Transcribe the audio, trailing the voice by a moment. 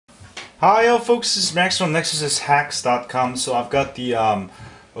Hi, folks, this is Max from NexusHacks.com. So I've got the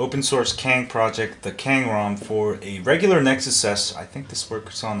open source Kang project, the Kang ROM for a regular Nexus S. I think this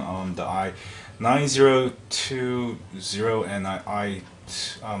works on the i9020 and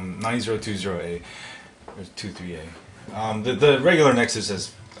i9020A or 23A. The regular Nexus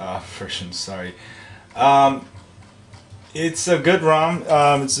S version. Sorry. It's a good ROM.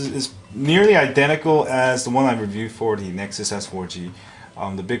 It's nearly identical as the one I reviewed for the Nexus S4G.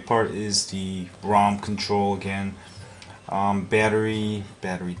 The big part is the ROM control again. Battery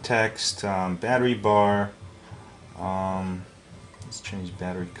text, battery bar. Let's change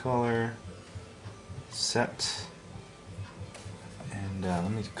battery color. Set. And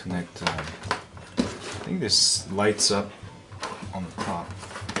let me connect. I think this lights up on the top.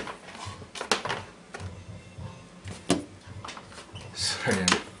 Sorry, I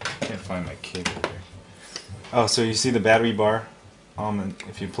can't find my cable here. Oh, so you see the battery bar? And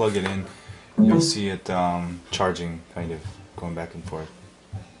if you plug it in, you'll see it charging, kind of going back and forth,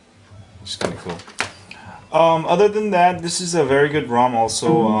 which is kind of cool. Other than that, this is a very good ROM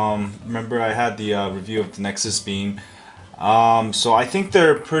also. Remember I had the review of the Nexus Beam. So I think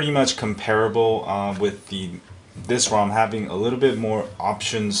they're pretty much comparable with this ROM having a little bit more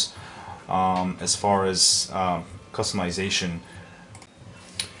options as far as customization.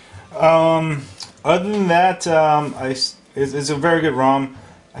 Other than that, it's a very good ROM.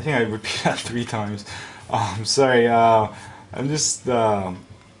 I think I repeated that 3 times. Sorry, I'm just...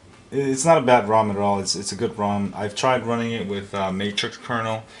 it's not a bad ROM at all. It's a good ROM. I've tried running it with Matrix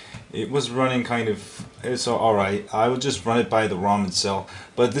kernel. It was running kind of... It's alright. I would just run it by the ROM itself.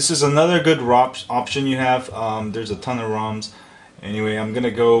 But this is another good option you have. There's a ton of ROMs. Anyway, I'm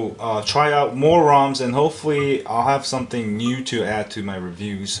gonna go try out more ROMs, and hopefully I'll have something new to add to my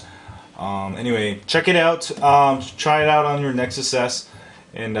reviews. Anyway, check it out. Try it out on your Nexus S,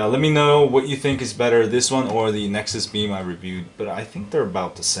 and let me know what you think is better, this one or the Nexus Beam I reviewed. But I think they're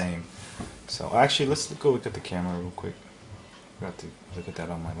about the same. So actually, let's go look at the camera real quick. Forgot to look at that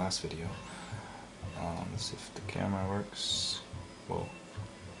on my last video. Let's see if the camera works. Whoa.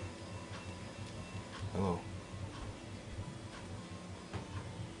 Hello.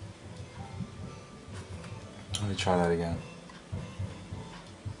 Let me try that again.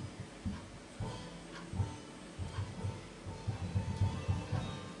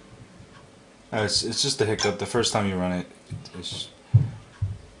 It's just a hiccup. The first time you run it, it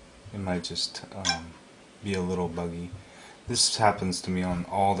might just be a little buggy. This happens to me on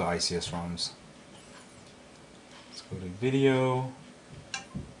all the ICS ROMs. Let's go to video.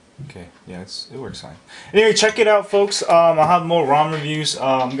 Okay, yeah, it works fine. Anyway, check it out, folks. I'll have more ROM reviews.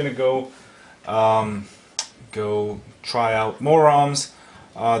 I'm gonna go try out more ROMs.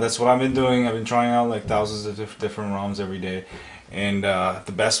 That's what I've been doing. I've been trying out like thousands of different ROMs every day. And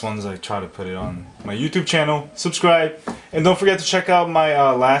the best ones, I try to put it on my YouTube channel. Subscribe, and don't forget to check out my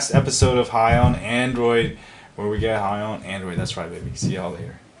last episode of High on Android, where we get high on Android. That's right, baby. See y'all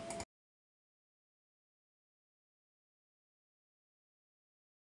later.